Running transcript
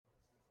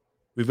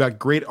We've got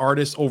great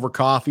artists over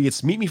coffee.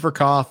 It's Meet Me for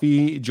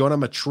Coffee. Jonah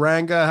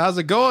Matranga. How's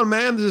it going,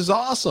 man? This is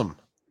awesome.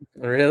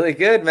 Really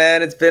good,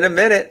 man. It's been a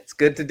minute. It's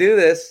good to do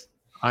this.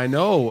 I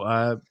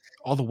know,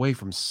 all the way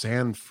from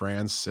San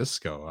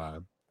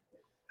Francisco.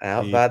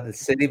 Out The by the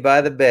city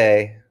by the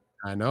bay.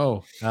 I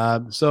know.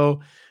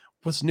 So,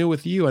 what's new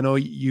with you? I know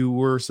you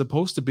were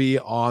supposed to be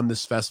on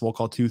this festival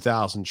called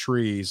 2000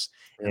 Trees,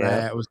 and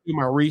Yeah. I was doing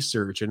my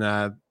research,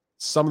 and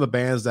some of the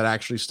bands that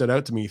actually stood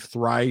out to me: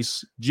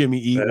 Thrice, Jimmy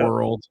Eat Yeah.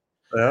 World,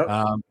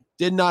 Yeah.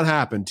 did not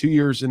happen 2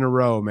 years in a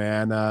row,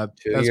 man. Two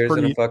That's years in a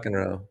pretty. fucking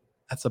row.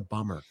 That's a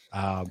bummer.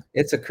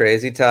 It's a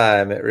crazy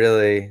time. It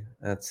really,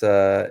 that's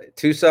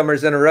 2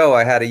 summers in a row.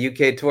 I had a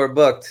UK tour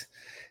booked,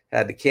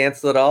 had to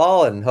cancel it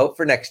all and hope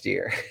for next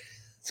year.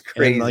 It's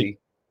And like crazy.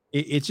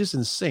 it's just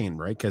insane,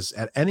 right? Because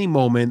at any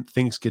moment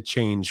things could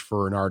change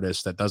for an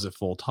artist that does it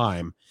full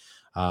time.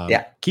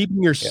 Yeah.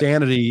 Keeping your Yeah.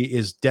 sanity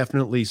is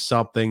definitely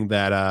something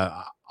that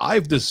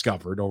I've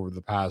discovered over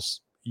the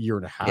past year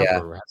and a half.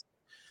 Yeah. Or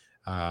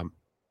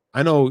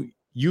I know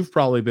you've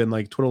probably been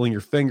like twiddling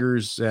your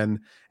fingers and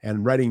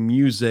writing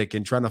music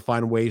and trying to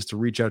find ways to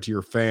reach out to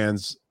your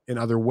fans in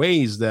other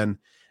ways than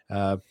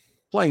uh,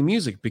 playing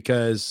music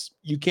because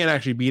you can't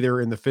actually be there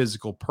in the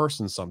physical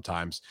person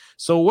sometimes.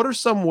 So, what are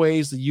some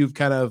ways that you've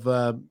kind of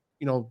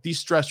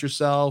de-stress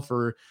yourself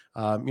or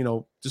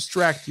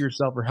distract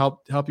yourself or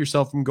help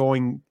yourself from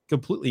going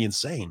completely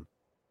insane?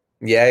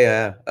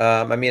 Yeah.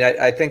 Yeah. I mean,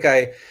 I think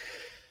I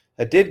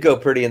did go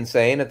pretty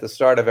insane at the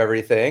start of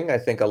everything. I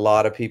think a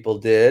lot of people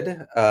did.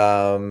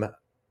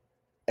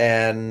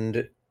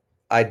 And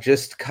I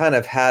just kind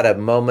of had a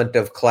moment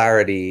of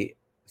clarity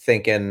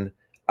thinking,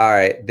 all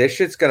right, this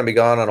shit's going to be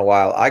going on a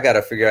while. I got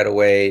to figure out a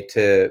way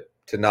to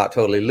not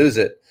totally lose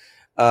it.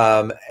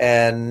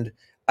 And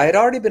I had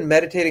already been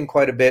meditating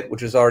quite a bit,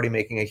 which was already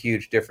making a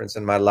huge difference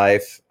in my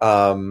life.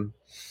 And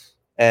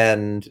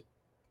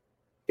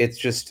it's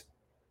just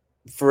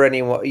for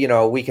anyone,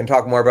 we can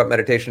talk more about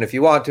meditation if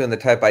you want to and the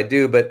type I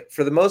do, but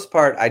for the most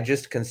part, I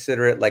just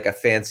consider it like a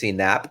fancy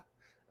nap.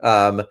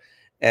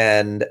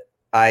 And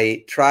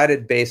I try to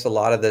base a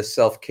lot of the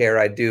self-care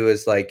I do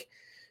is like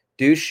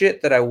do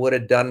shit that I would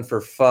have done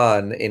for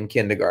fun in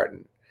kindergarten.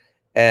 Okay.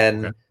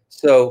 And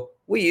so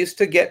we used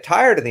to get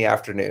tired in the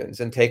afternoons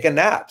and take a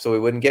nap so we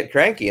wouldn't get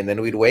cranky. And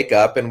then we'd wake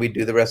up and we'd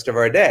do the rest of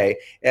our day.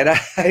 And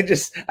I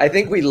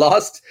think we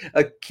lost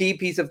a key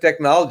piece of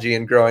technology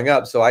in growing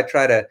up. So I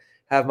try to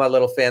have my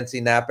little fancy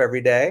nap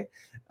every day.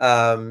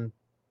 And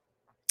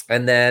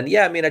then,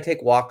 yeah, I mean, I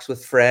take walks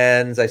with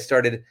friends. I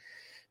started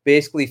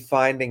basically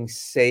finding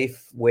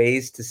safe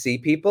ways to see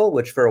people,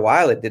 which for a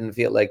while it didn't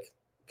feel like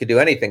could do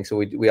anything. So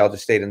we all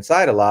just stayed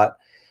inside a lot.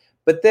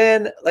 But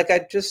then, like,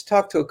 I just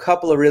talked to a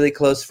couple of really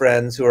close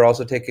friends who are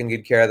also taking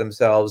good care of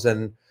themselves.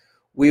 And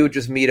we would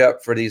just meet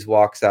up for these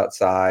walks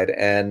outside.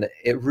 And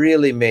it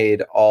really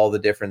made all the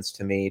difference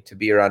to me to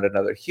be around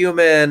another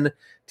human,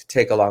 to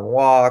take a long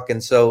walk.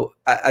 And so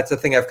that's a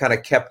thing I've kind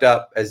of kept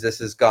up as this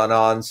has gone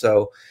on.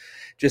 So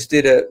just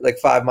did like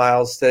 5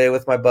 miles today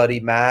with my buddy,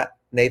 Matt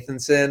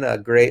Nathanson, a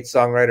great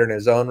songwriter in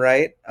his own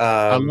right.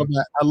 I love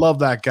that. I love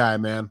that guy,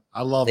 man.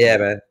 I love Yeah,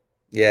 him. man.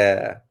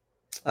 Yeah.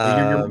 But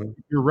Um,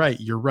 you're right.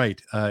 You're right.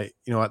 At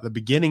the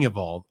beginning of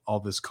all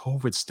this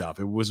COVID stuff,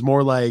 it was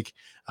more like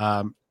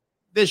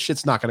this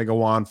shit's not going to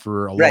go on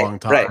for a right, long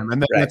time, right, and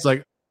then right. it's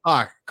like,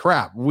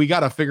 crap, we got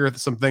to figure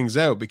some things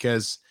out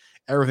because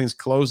everything's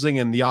closing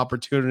and the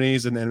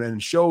opportunities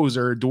and shows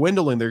are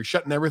dwindling. They're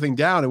shutting everything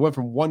down. It went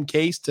from one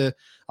case to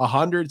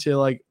 100 to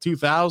like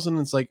 2,000.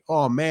 It's like,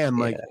 oh man,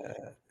 like Yeah.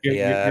 your,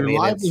 Yeah. I your mean,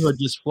 livelihood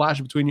it's, just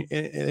flashed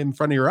in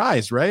front of your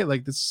eyes, right?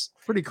 Like that's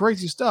pretty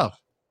crazy stuff.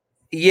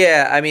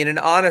 yeah. I mean, and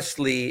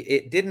honestly,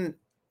 it didn't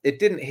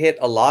hit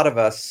a lot of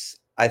us,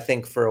 I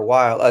think, for a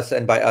while. Us,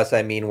 and by us,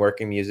 I mean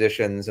working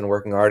musicians and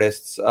working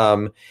artists.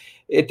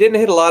 It didn't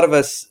hit a lot of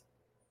us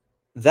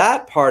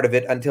that part of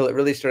it until it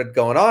really started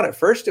going on. At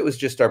first, it was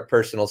just our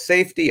personal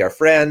safety, our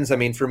friends. I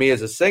mean, for me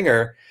as a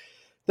singer,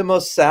 the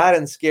most sad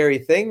and scary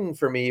thing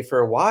for me for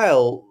a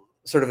while,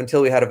 sort of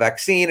until we had a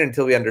vaccine,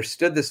 until we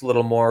understood this a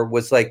little more,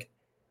 was like,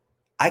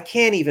 I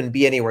can't even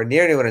be anywhere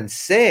near anyone and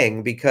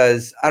sing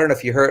because I don't know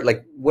if you heard,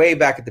 like way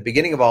back at the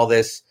beginning of all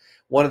this,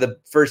 one of the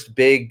first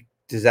big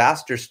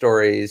disaster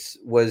stories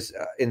was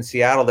in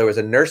Seattle. There was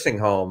a nursing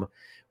home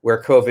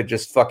where COVID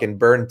just fucking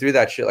burned through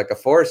that shit like a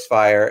forest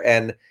fire.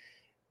 And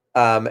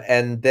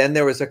then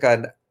there was like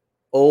an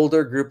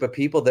older group of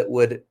people that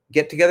would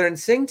get together and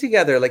sing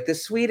together, like the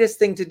sweetest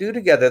thing to do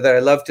together that I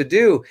love to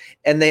do.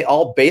 And they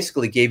all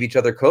basically gave each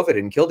other COVID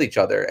and killed each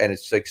other. And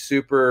it's like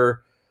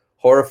super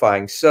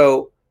horrifying.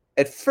 So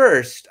at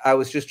first I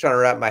was just trying to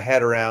wrap my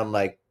head around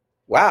like,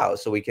 wow,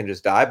 so we can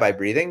just die by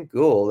breathing.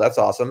 Cool. That's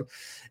awesome.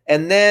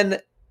 And then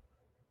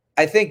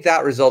I think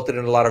that resulted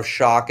in a lot of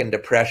shock and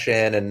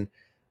depression and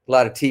a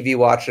lot of TV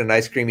watching and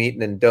ice cream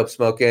eating and dope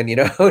smoking,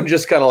 and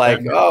just kind of like,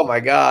 oh my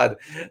God.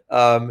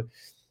 Um,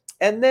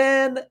 and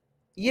then,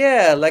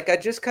 yeah, like I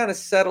just kind of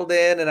settled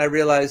in and I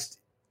realized,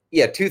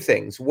 yeah, two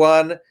things.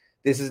 One,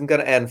 this isn't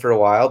going to end for a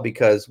while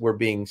because we're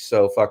being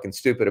so fucking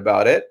stupid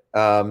about it.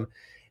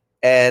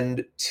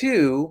 And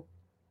two,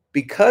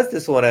 because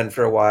this won't end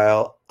for a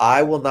while,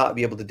 I will not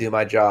be able to do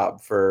my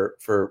job for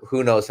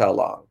who knows how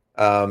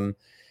long.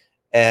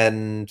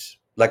 And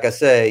like I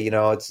say, you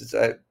know,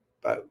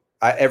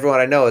 everyone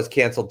I know has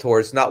canceled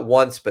tours, not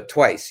once, but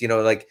twice. You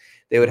know, like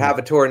they would have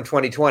a tour in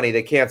 2020,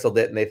 they canceled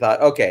it, and they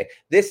thought, okay,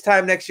 this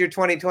time next year,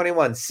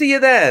 2021, see you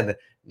then.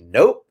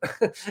 Nope.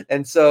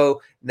 And so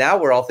now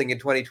we're all thinking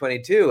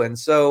 2022. And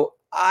so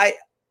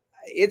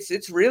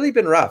it's really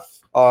been rough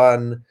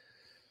on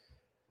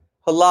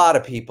a lot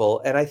of people.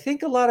 And I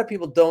think a lot of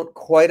people don't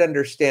quite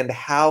understand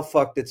how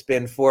fucked it's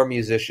been for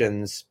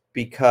musicians,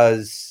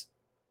 because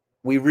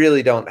we really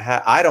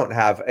I don't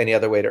have any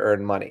other way to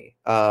earn money.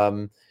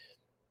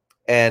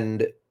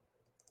 And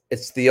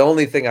it's the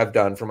only thing I've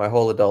done for my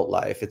whole adult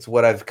life. It's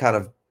what I've kind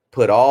of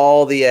put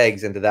all the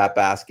eggs into that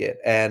basket.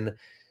 And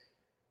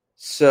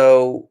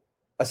so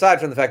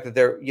aside from the fact that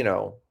there, you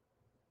know,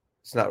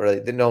 it's not really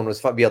that no one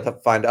was be able to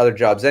find other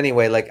jobs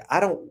anyway, like I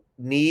don't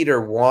need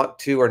or want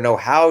to or know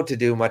how to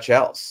do much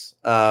else.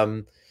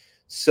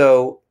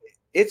 So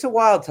it's a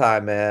wild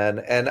time, man.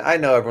 And I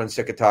know everyone's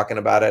sick of talking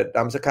about it.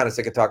 I'm kind of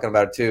sick of talking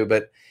about it too,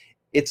 but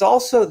it's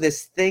also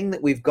this thing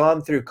that we've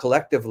gone through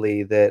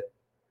collectively that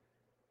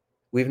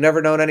we've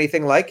never known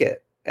anything like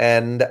it.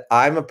 And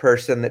I'm a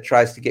person that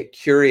tries to get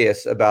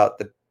curious about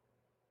the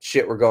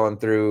shit we're going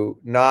through,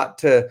 not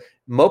to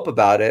mope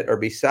about it or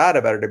be sad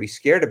about it or be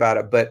scared about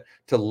it, but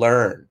to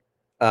learn.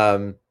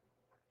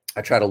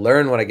 I try to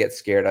learn when I get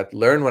scared. I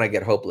learn when I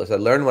get hopeless. I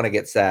learn when I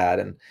get sad.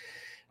 And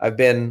I've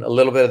been a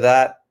little bit of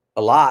that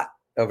a lot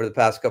over the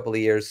past couple of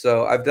years.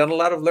 So I've done a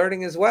lot of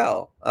learning as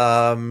well.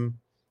 And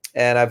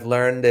I've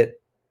learned that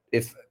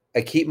if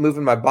I keep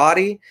moving my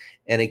body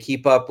and I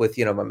keep up with,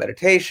 you know, my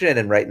meditation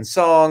and writing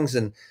songs,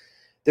 and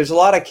there's a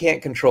lot I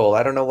can't control.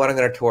 I don't know when I'm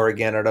going to tour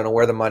again. I don't know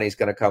where the money's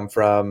going to come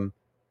from,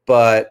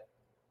 but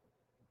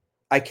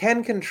I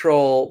can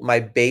control my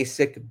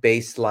basic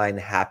baseline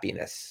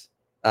happiness.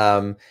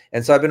 And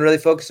so I've been really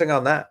focusing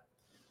on that.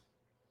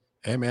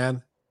 Hey,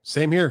 man.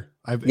 Same here.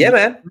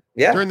 Man.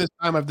 Yeah. During this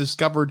time, I've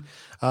discovered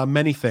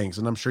many things,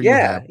 and I'm sure you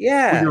Yeah. have.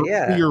 Yeah.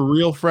 Who your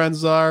real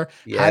friends are.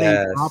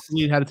 Yes.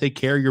 How to take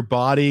care of your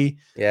body.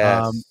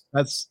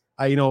 Yes.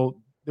 You know,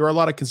 there are a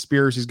lot of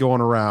conspiracies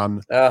going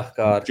around. Oh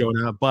God,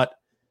 Jonah. But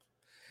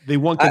the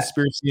one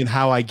conspiracy in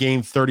how I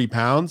gained 30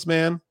 pounds,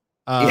 man.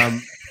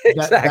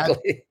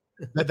 Exactly.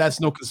 That's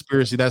no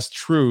conspiracy. That's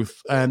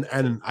truth.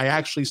 And I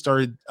actually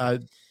started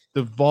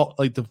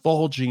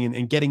divulging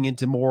and getting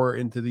into more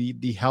into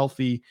the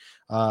healthy,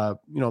 you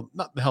know,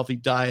 not the healthy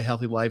diet,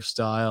 healthy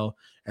lifestyle,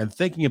 and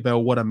thinking about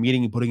what I'm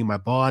eating and putting in my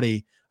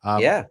body.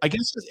 I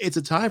guess it's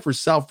a time for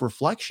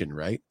self-reflection,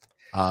 right?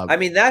 I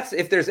mean, that's,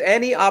 if there's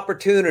any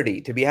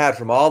opportunity to be had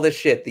from all this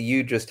shit that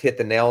you just hit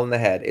the nail on the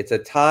head, it's a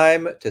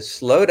time to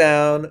slow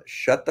down,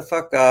 shut the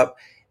fuck up,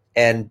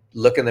 and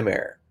look in the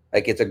mirror.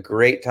 Like, it's a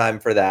great time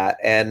for that.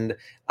 And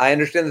I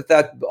understand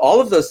that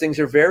all of those things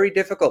are very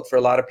difficult for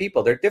a lot of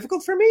people. They're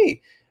difficult for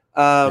me.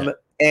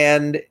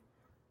 And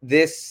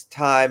this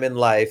time in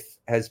life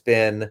has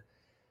been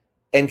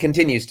and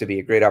continues to be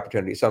a great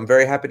opportunity. So I'm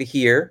very happy to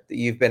hear that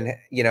you've been,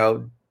 you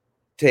know,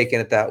 taking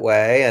it that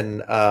way.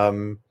 And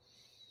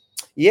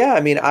I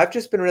mean, I've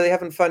just been really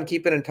having fun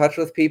keeping in touch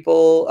with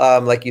people.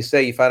 Like you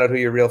say, you find out who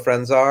your real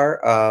friends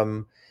are.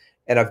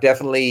 And I've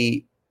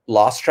definitely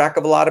lost track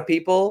of a lot of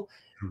people,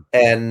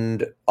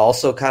 and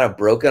also kind of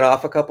broken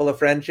off a couple of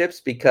friendships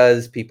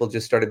because people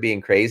just started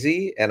being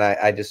crazy. And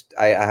I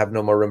have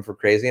no more room for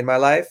crazy in my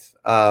life.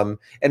 And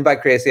by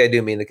crazy, I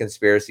do mean the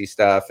conspiracy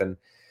stuff. And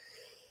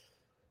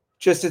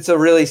just, it's a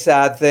really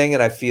sad thing.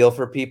 And I feel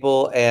for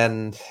people.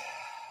 And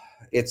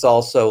it's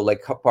also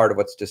like part of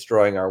what's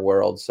destroying our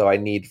world. So I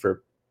need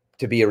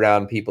to be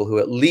around people who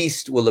at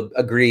least will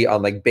agree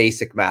on like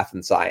basic math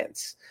and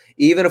science.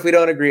 Even if we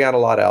don't agree on a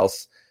lot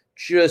else,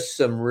 just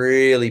some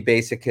really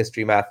basic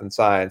history, math, and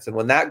science. And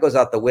when that goes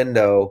out the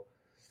window,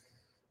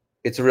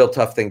 it's a real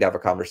tough thing to have a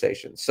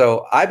conversation.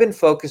 So I've been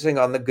focusing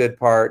on the good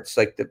parts,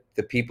 like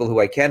the people who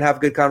I can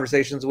have good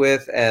conversations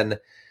with, and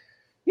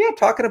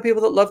talking to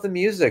people that love the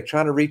music,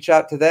 trying to reach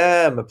out to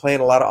them, and playing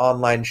a lot of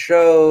online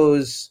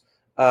shows,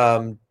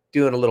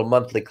 doing a little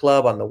monthly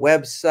club on the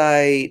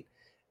website.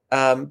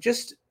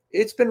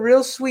 It's been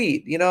real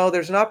sweet. You know,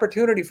 there's an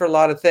opportunity for a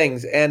lot of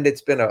things, and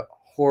it's been a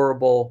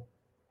horrible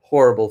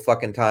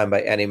fucking time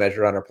by any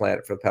measure on our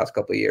planet for the past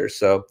couple of years.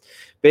 So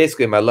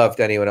basically my love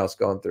to anyone else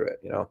going through it,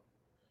 you know.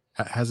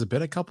 Has it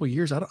been a couple of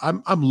years?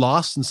 I'm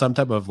lost in some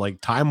type of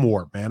like time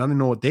warp, man. I don't even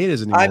know what date it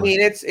is anymore. I mean,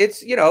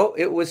 it's you know,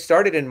 it was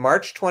started in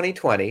March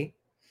 2020.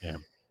 Yeah.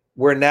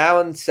 We're now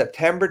in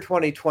September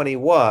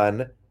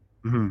 2021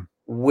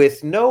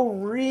 with no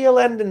real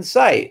end in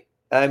sight.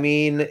 I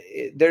mean,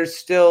 there's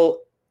still,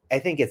 I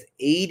think it's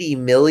 80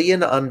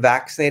 million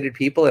unvaccinated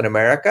people in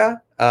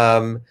America.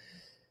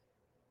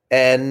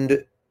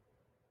 And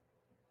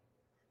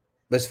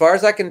as far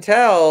as I can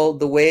tell,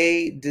 the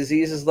way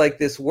diseases like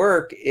this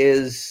work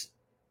is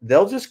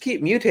they'll just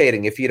keep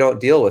mutating if you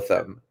don't deal with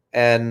them,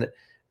 and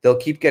they'll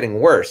keep getting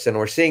worse. And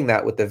we're seeing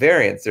that with the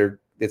variants.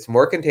 it's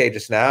more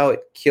contagious now.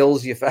 It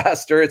kills you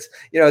faster. It's,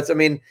 I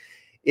mean,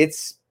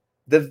 it's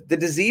the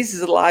disease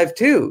is alive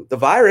too. The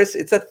virus,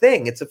 it's a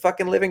thing. It's a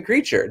fucking living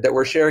creature that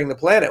we're sharing the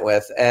planet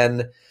with.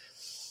 And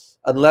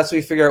unless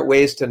we figure out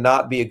ways to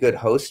not be a good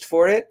host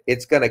for it,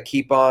 it's going to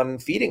keep on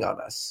feeding on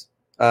us.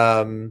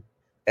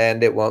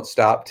 And it won't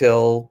stop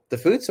till the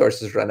food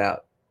sources run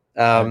out.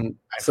 I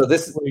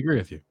totally agree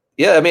with you.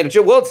 Yeah, I mean,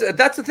 well,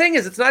 that's the thing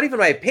is, it's not even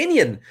my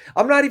opinion.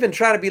 I'm not even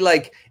trying to be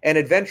like an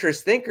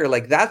adventurous thinker.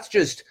 Like, that's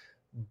just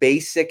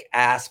basic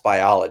ass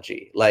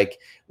biology. Like,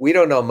 we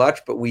don't know much,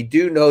 but we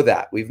do know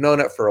that. We've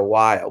known it for a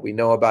while. We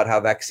know about how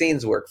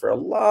vaccines work for a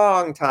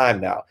long time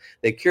now.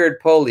 They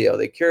cured polio.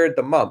 They cured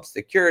the mumps.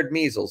 They cured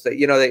measles. They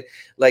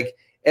like,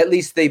 at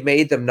least they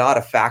made them not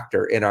a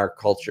factor in our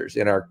cultures,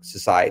 in our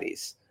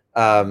societies.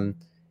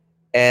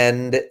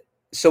 And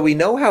so we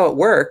know how it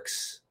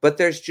works, but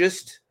there's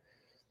just,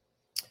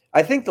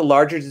 I think the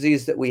larger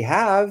disease that we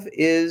have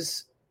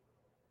is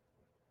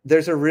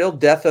there's a real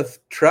death of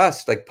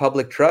trust, like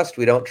public trust.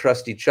 We don't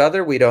trust each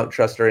other. We don't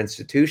trust our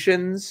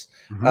institutions.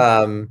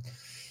 Mm-hmm.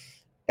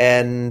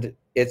 And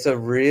it's a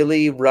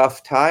really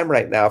rough time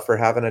right now for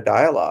having a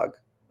dialogue.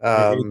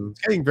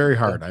 It's getting very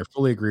hard. I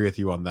fully agree with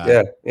you on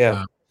that.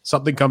 Yeah.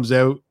 Something comes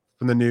out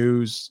from the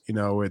news,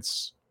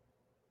 it's,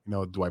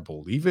 do I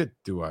believe it?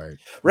 Do I?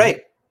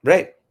 Right.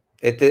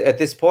 At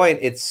this point,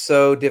 it's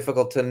so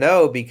difficult to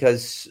know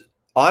because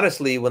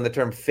honestly, when the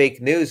term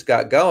fake news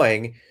got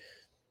going,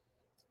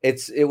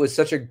 it was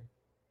such a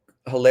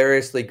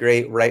hilariously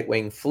great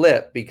right-wing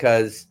flip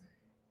because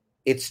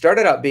it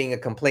started out being a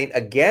complaint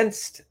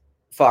against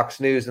Fox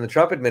News and the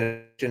Trump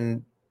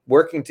administration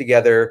working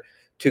together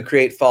to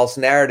create false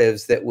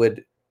narratives that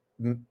would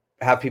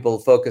have people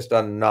focused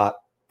on not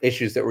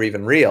issues that were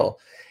even real.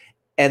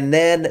 And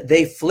then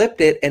they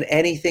flipped it, and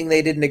anything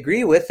they didn't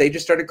agree with, they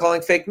just started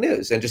calling fake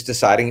news and just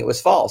deciding it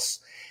was false.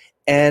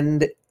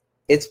 And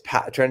it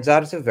turns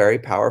out it's a very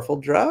powerful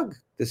drug,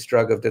 this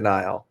drug of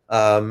denial.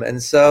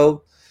 And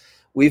so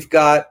we've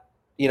got,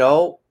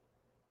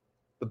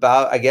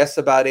 about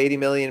 80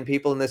 million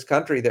people in this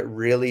country that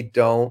really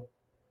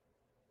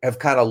have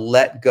kind of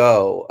let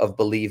go of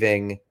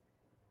believing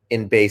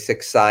in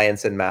basic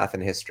science and math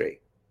and history.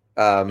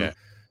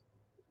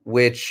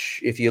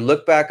 Which, if you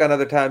look back on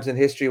other times in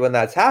history when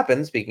that's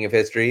happened, speaking of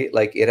history,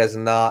 like, it has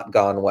not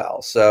gone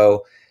well.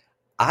 So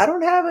I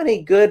don't have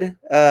any good,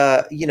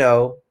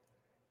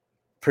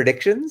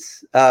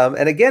 predictions.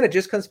 And again, it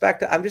just comes back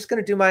to, I'm just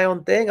going to do my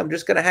own thing. I'm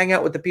just going to hang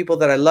out with the people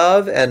that I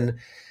love and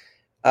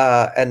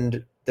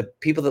the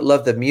people that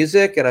love the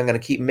music. And I'm going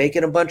to keep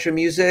making a bunch of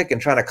music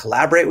and trying to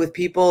collaborate with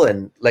people.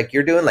 And like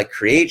you're doing, like,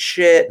 create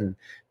shit and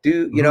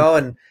do,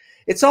 and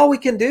it's all we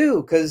can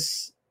do.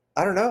 'Cause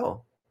I don't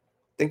know.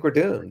 I think we're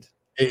doomed.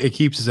 It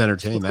keeps us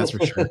entertained. That's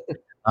for sure.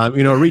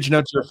 Reaching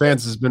out to your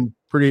fans has been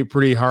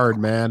pretty hard,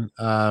 man.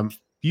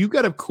 You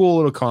got a cool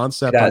little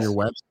concept on your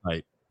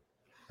website.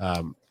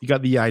 You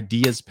got the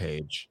ideas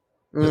page.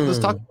 Let's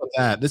talk about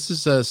that. This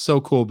is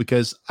so cool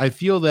because I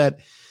feel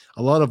that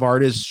a lot of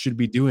artists should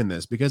be doing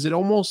this because it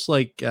almost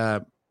like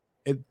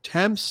it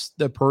tempts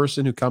the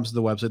person who comes to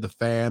the website, the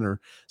fan or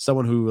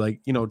someone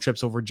who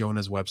trips over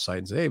Jonah's website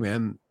and say, "Hey,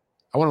 man,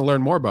 I want to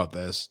learn more about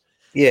this."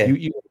 Yeah,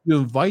 you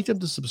invite them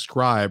to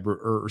subscribe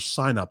or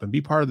sign up and be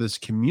part of this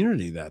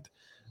community that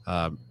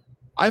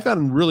I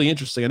found really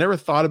interesting. I never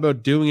thought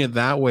about doing it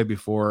that way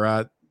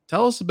before.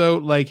 Tell us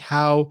about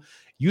how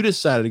you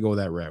decided to go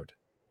that route.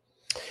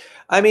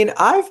 I mean,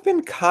 I've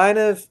been kind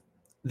of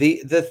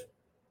the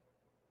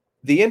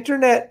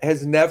internet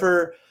has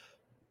never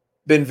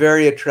been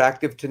very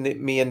attractive to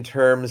me in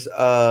terms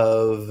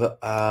of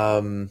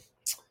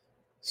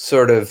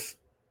sort of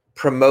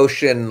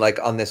promotion, like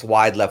on this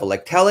wide level,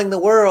 like telling the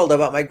world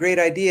about my great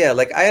idea.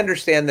 Like, I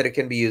understand that it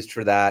can be used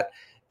for that,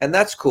 and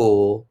that's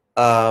cool.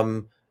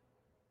 And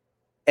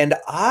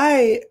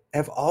I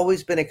have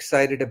always been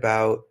excited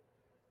about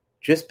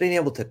just being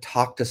able to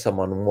talk to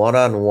someone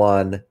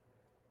one-on-one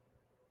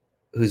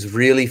who's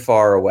really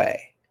far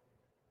away.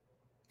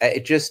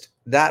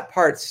 That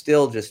part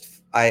still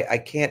just, I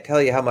can't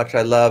tell you how much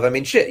I love. I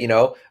mean, shit,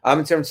 I'm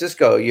in San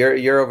Francisco.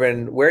 You're over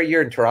in, where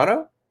you're in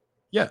Toronto?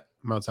 Yeah,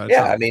 I'm outside.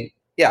 Yeah, Toronto. I mean,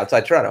 yeah,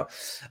 outside Toronto.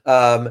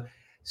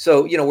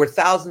 So, we're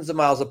thousands of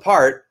miles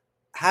apart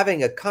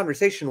having a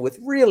conversation with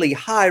really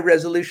high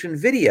resolution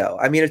video.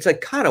 I mean, it's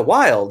like kind of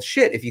wild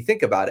shit if you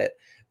think about it.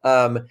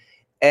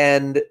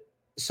 And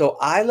so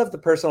I love the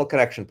personal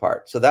connection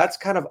part. So that's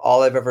kind of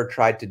all I've ever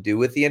tried to do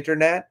with the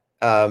internet.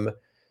 And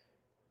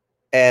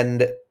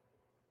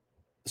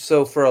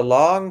so for a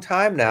long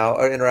time now,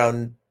 or in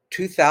around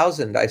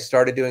 2000, I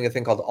started doing a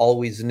thing called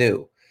Always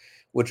New,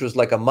 which was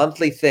like a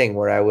monthly thing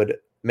where I would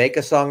make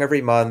a song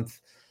every month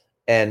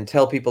and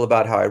tell people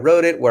about how I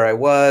wrote it, where I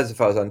was.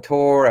 If I was on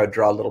tour, I would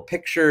draw little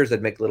pictures,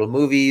 I'd make little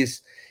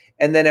movies.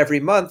 And then every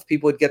month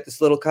people would get this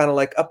little kind of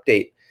like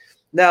update.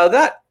 Now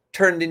that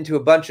turned into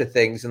a bunch of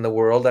things in the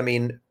world. I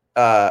mean,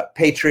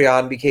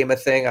 Patreon became a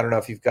thing. I don't know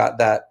if you've got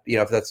that,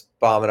 if that's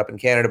bombing up in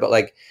Canada, but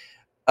like,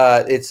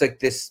 it's like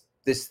this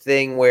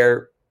thing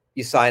where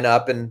you sign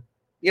up and,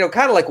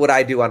 kind of like what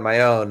I do on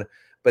my own,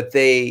 but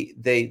they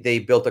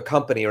built a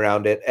company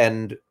around it.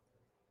 And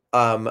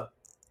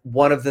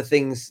one of the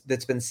things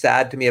that's been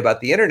sad to me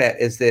about the internet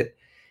is that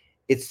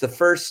it's the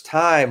first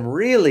time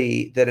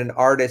really that an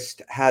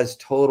artist has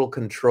total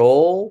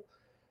control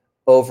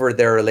over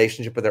their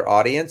relationship with their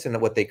audience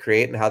and what they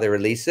create and how they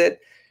release it.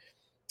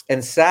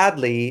 And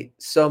sadly,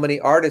 so many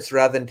artists,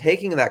 rather than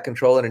taking that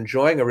control and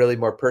enjoying a really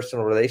more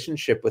personal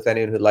relationship with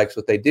anyone who likes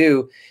what they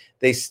do,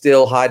 they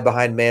still hide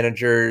behind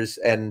managers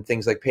and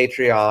things like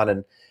Patreon,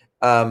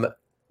 and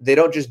they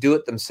don't just do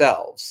it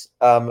themselves.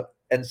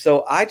 And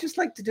so I just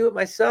like to do it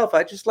myself.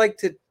 I just like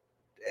to,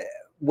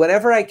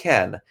 whenever I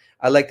can,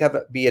 I like to have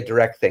it be a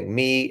direct thing,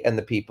 me and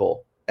the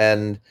people.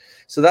 And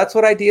so that's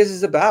what Ideas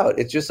is about.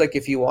 It's just like,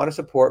 if you want to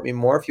support me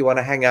more, if you want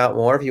to hang out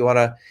more, if you want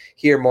to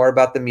hear more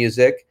about the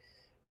music,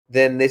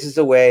 then this is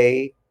a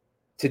way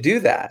to do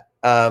that.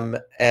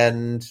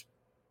 And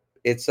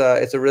it's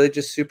a really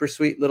just super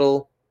sweet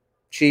little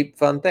cheap,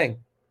 fun thing.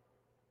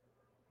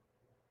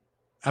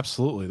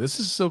 Absolutely. This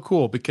is so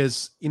cool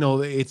because, you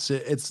know, it's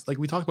like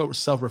we talked about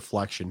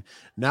self-reflection.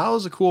 Now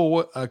is a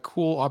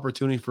cool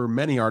opportunity for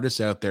many artists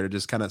out there to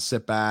just kind of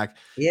sit back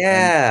and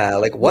Yeah,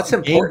 like what's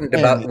important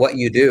about what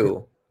you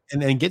do,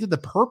 and get to the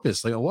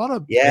purpose. Like a lot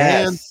of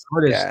band yes,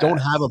 artists don't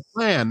yes. have a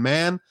plan,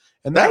 man,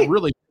 and that Right.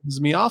 really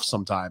pisses me off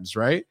sometimes,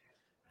 right?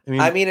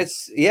 I mean,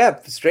 it's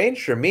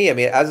strange for me. I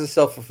mean, as a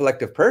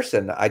self-reflective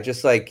person, I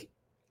just like,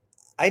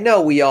 I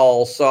know we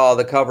all saw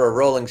the cover of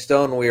Rolling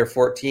Stone when we were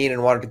 14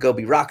 and wanted to go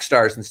be rock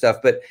stars and stuff,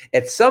 but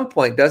at some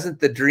point,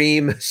 doesn't the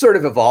dream sort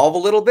of evolve a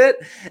little bit?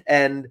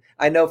 And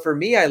I know for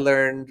me, I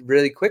learned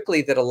really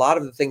quickly that a lot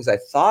of the things I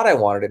thought I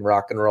wanted in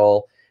rock and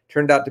roll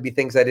turned out to be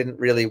things I didn't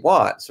really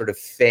want, sort of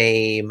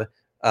fame,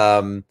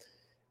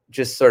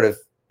 just sort of,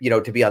 you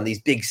know, to be on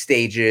these big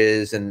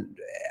stages, and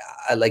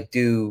I like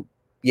do,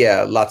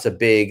 lots of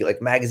big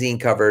like magazine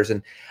covers,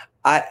 and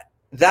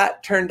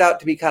that turned out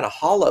to be kind of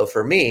hollow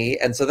for me.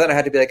 And so then I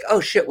had to be like, oh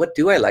shit, what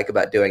do I like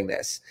about doing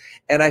this?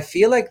 And I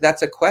feel like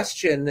that's a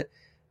question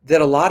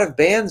that a lot of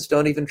bands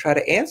don't even try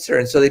to answer.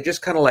 And so they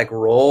just kind of like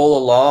roll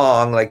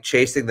along, like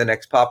chasing the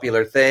next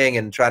popular thing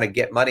and trying to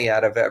get money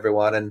out of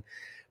everyone,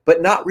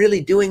 but not really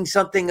doing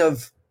something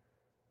of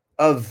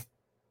I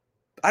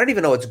don't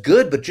even know what's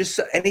good, but just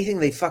anything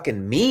they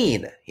fucking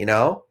mean, you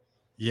know?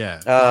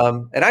 Yeah.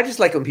 And I just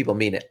like when people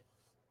mean it.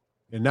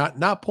 And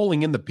not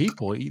pulling in the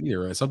people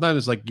either. Sometimes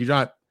it's like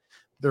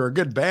they're a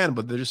good band,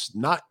 but they're just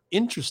not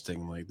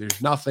interesting. Like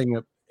there's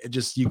nothing. It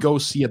just, you go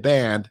see a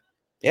band.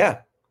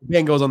 Yeah. The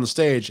band goes on the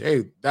stage.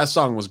 Hey, that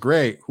song was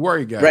great. Who are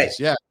you guys? Right.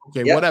 Yeah.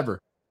 Okay. Yep.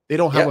 Whatever. They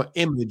don't have Yep. an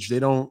image. They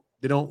don't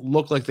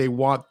look like they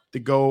want to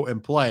go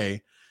and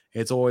play.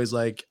 It's always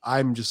like,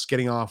 I'm just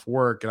getting off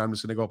work and I'm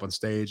just going to go up on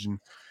stage and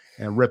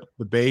rip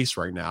the bass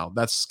right now.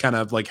 That's kind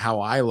of like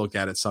how I look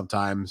at it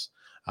sometimes.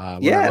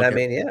 When I look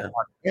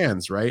at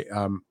bands, right?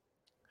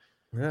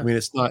 I mean,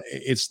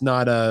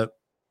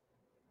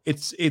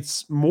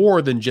 it's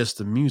more than just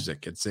the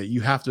music.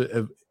 You have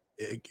to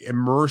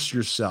immerse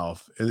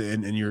yourself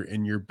in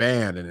your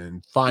band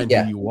and find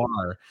who you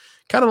are.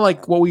 Kind of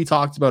like what we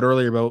talked about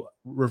earlier about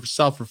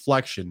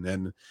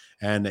self-reflection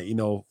and you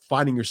know,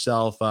 finding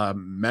yourself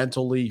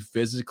mentally,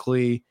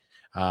 physically,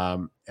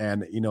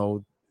 and you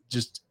know,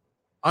 just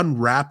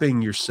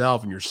unwrapping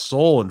yourself and your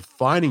soul and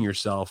finding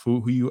yourself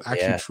who you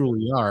actually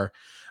truly are.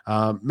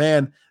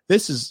 Man,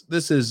 this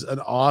is an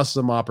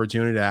awesome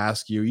opportunity to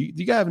ask you.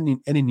 Do you have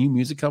any new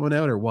music coming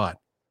out or what?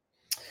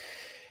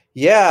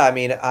 Yeah, I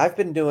mean, I've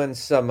been doing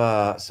some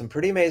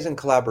pretty amazing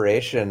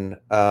collaboration.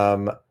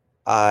 The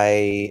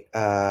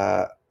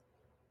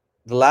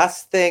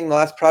last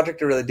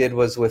project I really did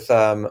was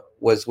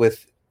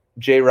with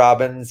Jay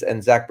Robbins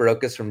and Zach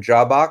Barocas from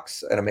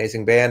Jawbox, an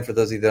amazing band. For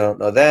those of you that don't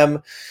know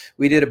them,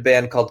 we did a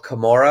band called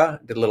Camorra,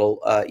 did a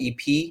little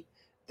EP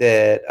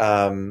that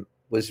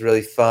was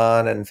really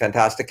fun and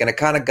fantastic. And it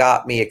kind of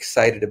got me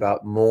excited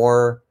about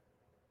more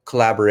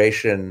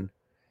collaboration.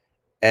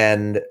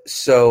 And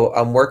so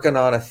I'm working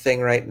on a thing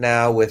right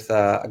now with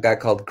a guy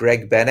called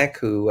Greg Bennick,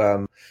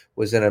 who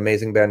was in an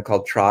amazing band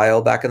called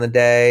Trial back in the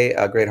day,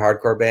 a great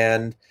hardcore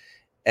band.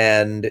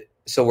 And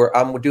so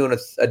I'm doing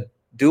a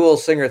dual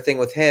singer thing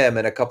with him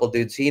and a couple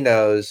dudes he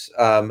knows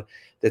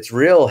that's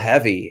real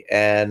heavy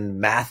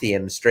and mathy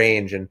and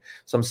strange. And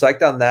so I'm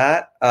psyched on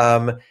that.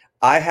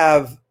 I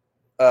have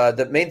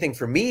the main thing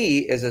for me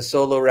is a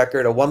solo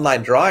record, a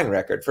one-line drawing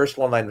record, first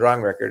one-line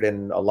drawing record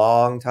in a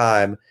long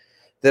time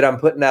that I'm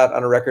putting out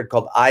on a record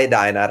called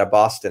Iodine out of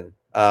Boston.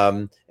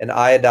 And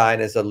Iodine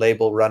is a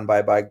label run by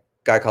a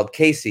guy called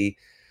Casey,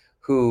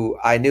 who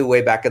I knew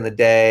way back in the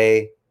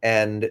day.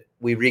 And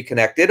we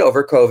reconnected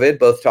over COVID,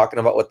 both talking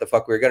about what the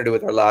fuck we were going to do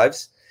with our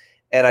lives.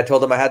 And I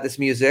told him I had this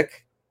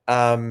music.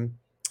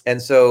 And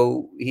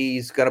so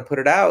he's going to put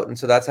it out. And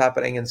so that's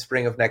happening in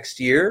spring of next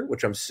year,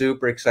 which I'm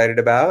super excited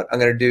about. I'm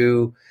going to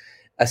do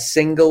a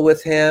single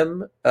with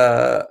him,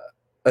 a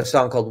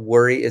song called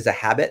Worry is a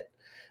Habit,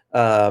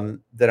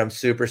 that I'm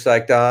super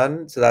psyched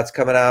on. So that's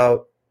coming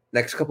out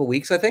next couple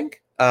weeks, I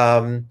think.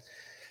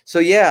 So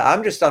yeah,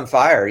 I'm just on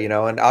fire, you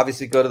know, and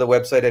obviously go to the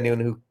website.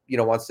 Anyone who,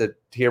 wants to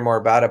hear more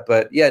about it.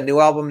 But yeah, new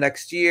album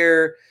next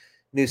year,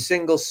 new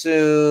single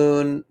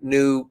soon,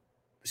 new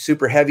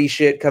super heavy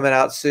shit coming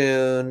out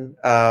soon.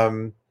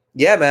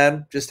 Yeah,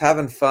 man, just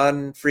having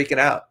fun, freaking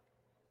out.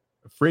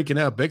 Freaking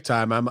out big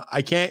time.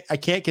 I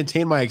can't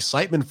contain my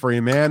excitement for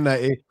you, man.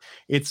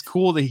 It's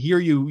cool to hear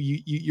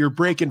you're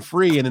breaking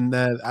free, and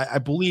I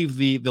believe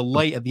the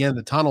light at the end of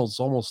the tunnel is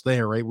almost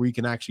there, right? Where you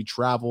can actually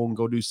travel and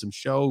go do some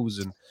shows,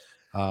 and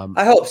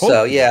I hope so.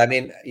 hopefully. Yeah, I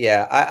mean,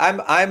 yeah,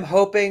 I'm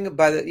hoping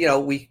by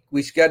the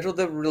we scheduled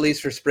the release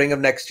for spring of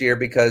next year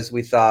because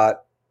we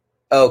thought,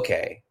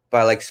 okay,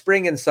 by like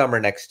spring and summer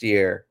next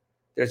year,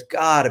 there's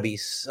got to be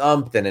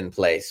something in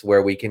place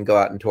where we can go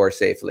out and tour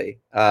safely.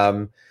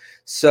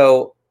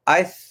 So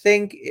I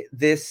think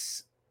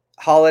this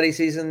holiday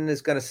season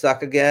is going to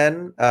suck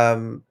again.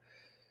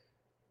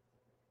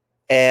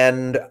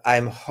 And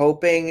I'm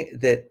hoping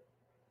that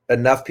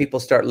enough people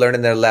start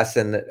learning their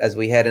lesson that as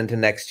we head into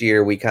next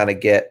year, we kind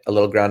of get a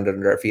little grounded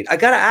under our feet. I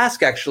got to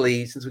ask,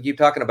 actually, since we keep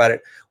talking about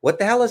it, what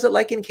the hell is it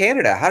like in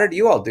Canada? How did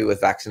you all do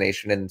with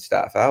vaccination and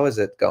stuff? How is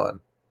it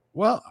going?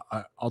 Well,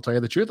 I'll tell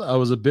you the truth. I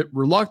was a bit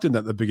reluctant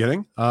at the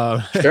beginning.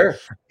 Sure.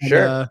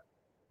 And,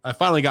 I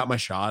finally got my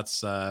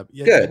shots.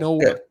 Good.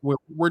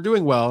 We're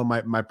doing well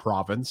in my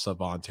province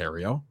of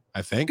Ontario,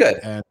 I think. Good.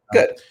 And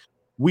Good.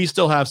 we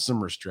still have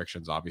some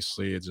restrictions.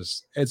 Obviously,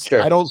 it's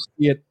sure. I don't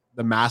see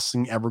the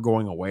masking ever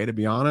going away, to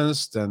be honed.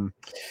 And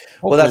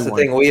well, that's the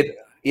thing.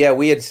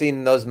 We had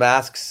seen those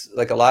masks,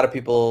 like a lot of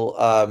people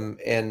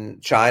in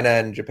China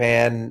and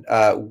Japan.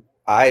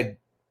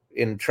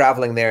 In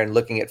traveling there and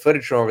looking at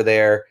footage from over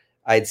there,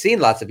 I'd seen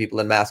lots of people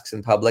in masks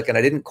in public, and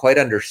I didn't quite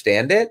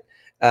understand it.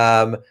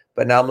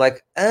 But now I'm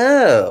like,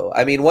 oh,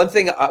 I mean, one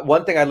thing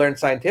I learned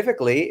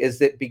scientifically is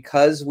that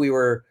because we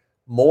were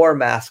more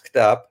masked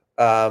up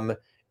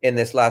in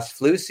this last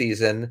flu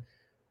season,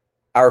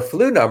 our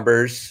flu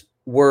numbers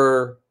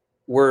were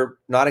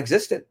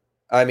non-existent.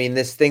 I mean,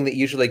 this thing that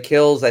usually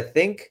kills, I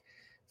think,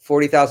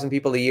 40,000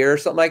 people a year or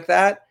something like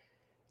that,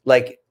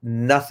 like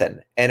nothing.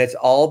 And it's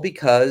all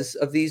because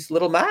of these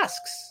little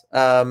masks.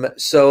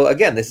 So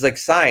again, this is like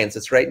science.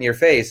 It's right in your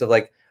face of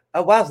like,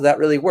 oh, wow, so that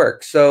really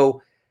works.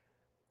 So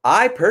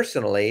I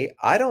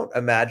don't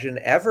imagine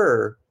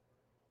ever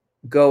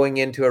going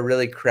into a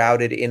really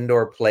crowded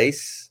indoor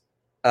place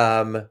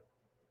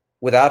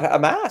without a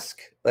mask.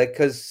 Like,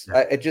 because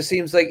it just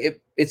seems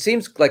like it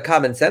seems like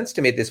common sense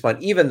to me at this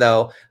point, even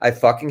though I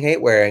fucking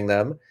hate wearing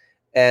them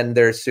and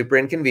they're super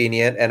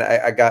inconvenient. And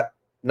I got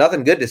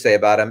nothing good to say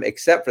about them,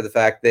 except for the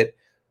fact that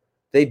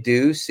they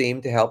do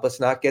seem to help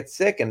us not get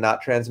sick and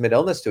not transmit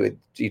illness to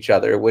each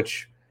other,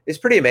 which is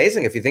pretty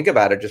amazing if you think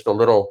about it. Just a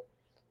little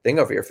thing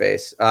over your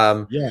face.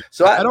 Yeah.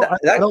 So I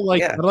don't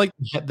like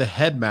the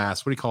head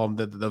mask. What do you call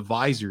them? The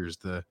visors.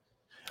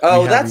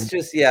 That's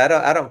just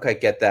I don't quite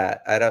get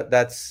that.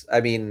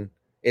 I mean,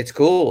 it's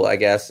cool, I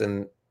guess,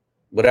 and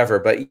whatever.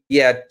 But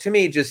yeah, to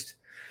me, just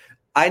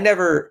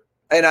again,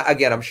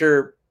 I'm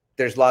sure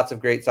there's lots of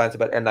great science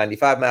about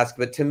N95 masks,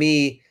 but to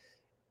me,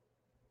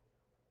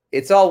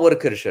 it's all woulda,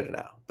 coulda, shoulda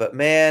now. But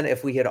man,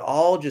 if we had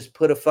all just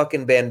put a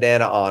fucking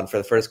bandana on for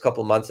the first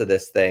couple months of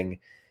this thing,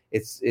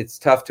 it's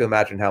tough to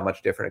imagine how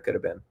much different it could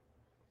have been.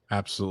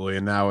 Absolutely.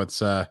 And now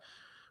it's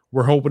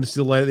we're hoping to see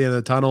the light at the end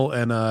of the tunnel,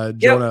 and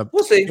Jonah,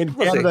 we'll see. In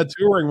Canada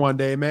touring one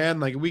day, man.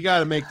 Like, we got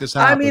to make this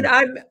I happen. mean,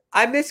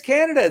 I miss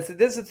Canada.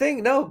 This is the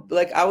thing. No,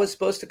 like I was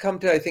supposed to come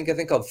to I think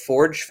called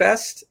Forge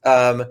Fest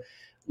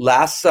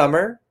last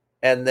summer,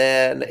 and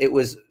then it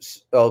was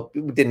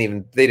they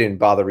didn't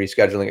bother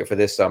rescheduling it for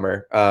this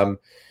summer.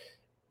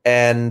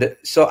 And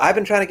so I've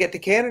been trying to get to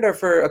Canada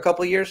for a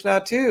couple of years now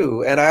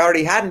too. And I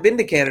already hadn't been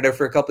to Canada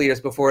for a couple of years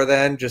before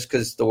then, just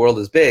because the world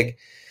is big.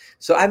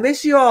 So I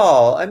miss you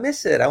all. I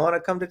miss it. I want to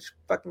come to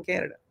fucking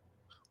Canada.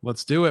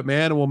 Let's do it,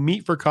 man. We'll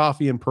meet for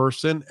coffee in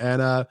person.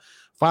 And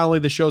finally,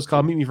 the show's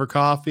called Meet Me for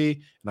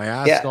Coffee. And I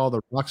ask all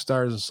the rock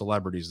stars and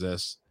celebrities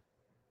this.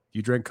 Do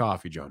you drink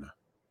coffee, Jonah?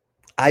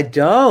 I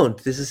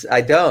don't.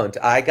 I don't.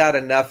 I got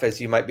enough,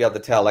 as you might be able to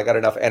tell, I got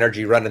enough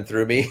energy running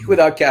through me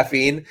without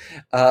caffeine.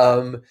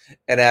 And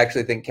I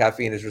actually think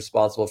caffeine is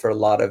responsible for a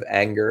lot of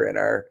anger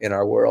in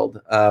our world.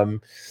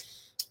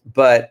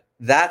 But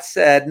that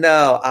said,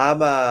 no,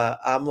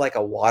 I'm like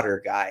a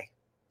water guy.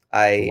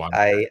 I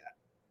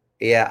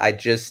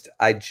just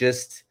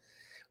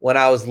when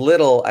I was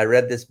little, I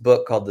read this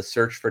book called The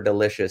Search for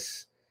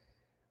Delicious.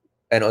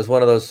 And it was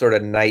one of those sort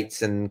of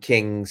knights and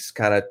kings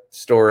kind of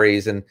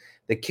stories. And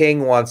the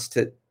king wants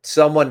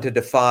someone to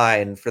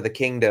define for the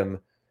kingdom,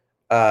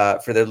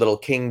 for their little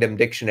kingdom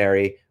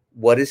dictionary,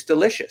 what is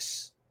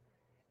delicious.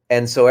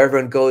 And so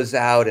everyone goes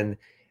out and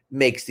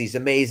makes these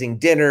amazing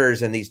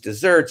dinners and these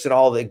desserts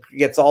and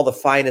gets all the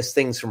finest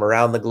things from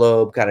around the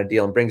globe kind of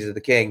deal and brings it to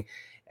the king.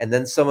 And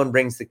then someone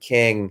brings the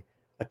king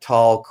a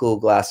tall, cool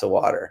glass of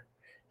water.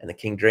 And the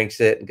king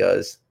drinks it and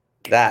goes,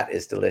 that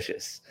is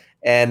delicious.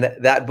 And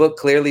that book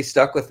clearly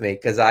stuck with me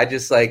because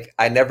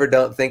I never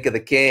don't think of the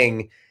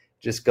king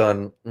just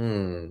going,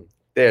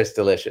 there's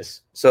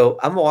delicious. So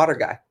I'm a water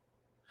guy.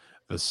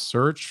 The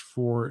Search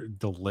for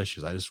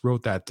Delicious. I just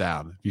wrote that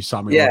down. If you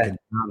saw me looking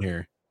down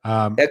here.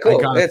 Yeah, I cool.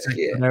 gotta check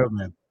that out,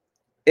 man.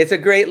 It's a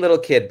great little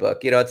kid book.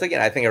 It's like,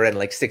 I think I read in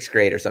like sixth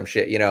grade or some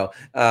shit,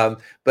 but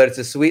it's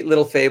a sweet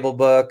little fable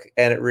book,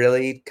 and it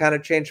really kind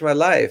of changed my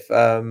life.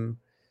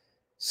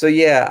 So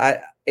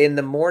yeah, in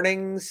the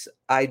mornings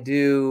I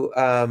do,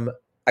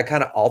 I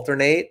kind of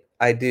alternate.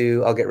 I'll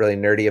get really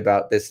nerdy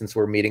about this since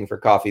we're meeting for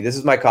coffee. This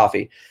is my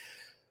coffee.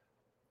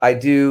 I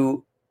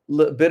do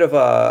a bit of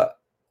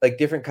like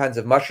different kinds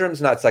of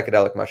mushrooms, not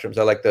psychedelic mushrooms.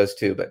 I like those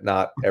too, but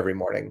not every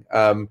morning.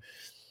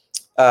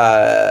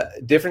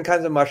 Different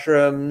kinds of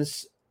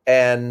mushrooms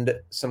and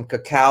some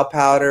cacao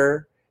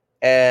powder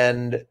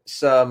and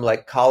some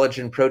like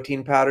collagen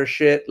protein powder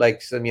shit,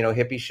 like some,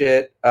 hippie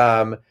shit.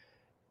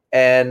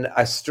 And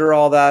I stir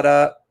all that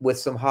up with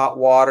some hot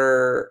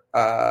water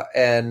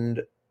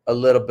and a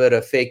little bit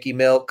of fakey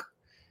milk.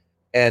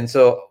 And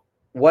so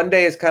one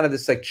day is kind of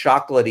this like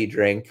chocolatey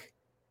drink.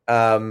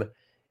 And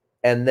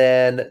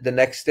then the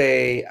next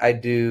day I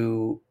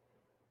do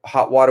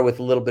hot water with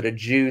a little bit of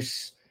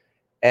juice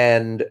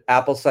and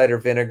apple cider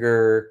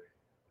vinegar,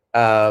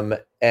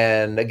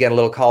 and again, a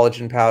little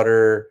collagen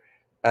powder,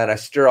 and I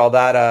stir all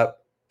that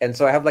up. And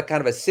so I have like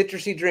kind of a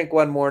citrusy drink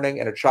one morning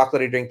and a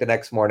chocolatey drink the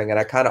next morning, and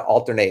I kind of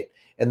alternate.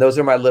 And those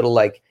are my little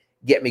like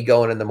get me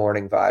going in the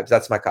morning vibes.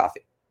 That's my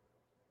coffee.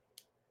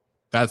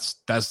 That's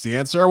the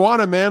answer I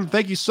wanted, man.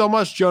 Thank you so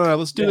much, Jonah.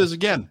 Let's do this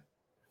again.